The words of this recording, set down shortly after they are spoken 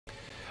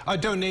A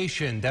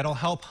donation that'll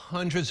help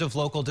hundreds of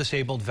local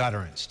disabled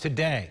veterans.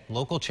 Today,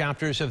 local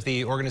chapters of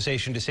the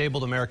organization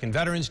Disabled American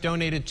Veterans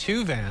donated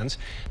 2 vans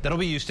that'll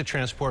be used to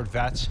transport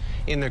vets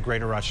in the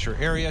greater Rochester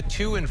area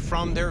to and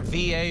from their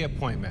VA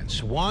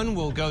appointments. One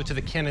will go to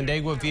the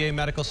Canandaigua VA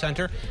Medical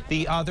Center,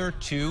 the other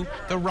to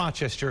the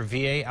Rochester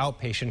VA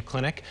Outpatient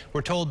Clinic.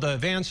 We're told the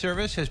van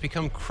service has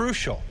become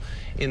crucial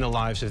in the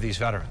lives of these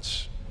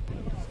veterans.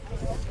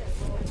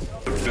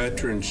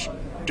 Veterans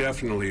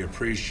definitely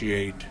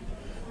appreciate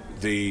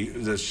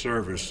the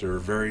service. They're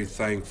very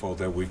thankful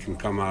that we can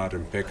come out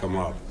and pick them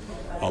up.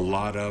 A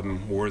lot of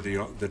them were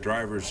the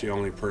driver's the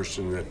only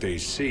person that they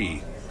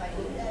see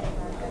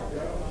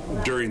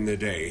during the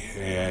day,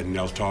 and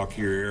they'll talk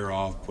your ear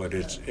off, but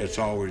it's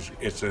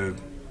a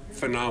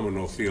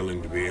phenomenal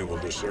feeling to be able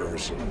to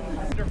service them.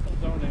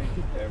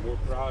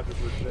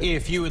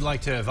 If you would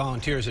like to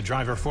volunteer as a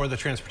driver for the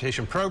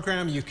transportation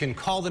program, you can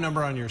call the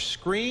number on your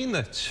screen.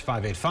 That's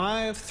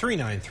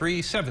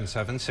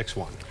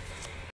 585-393-7761.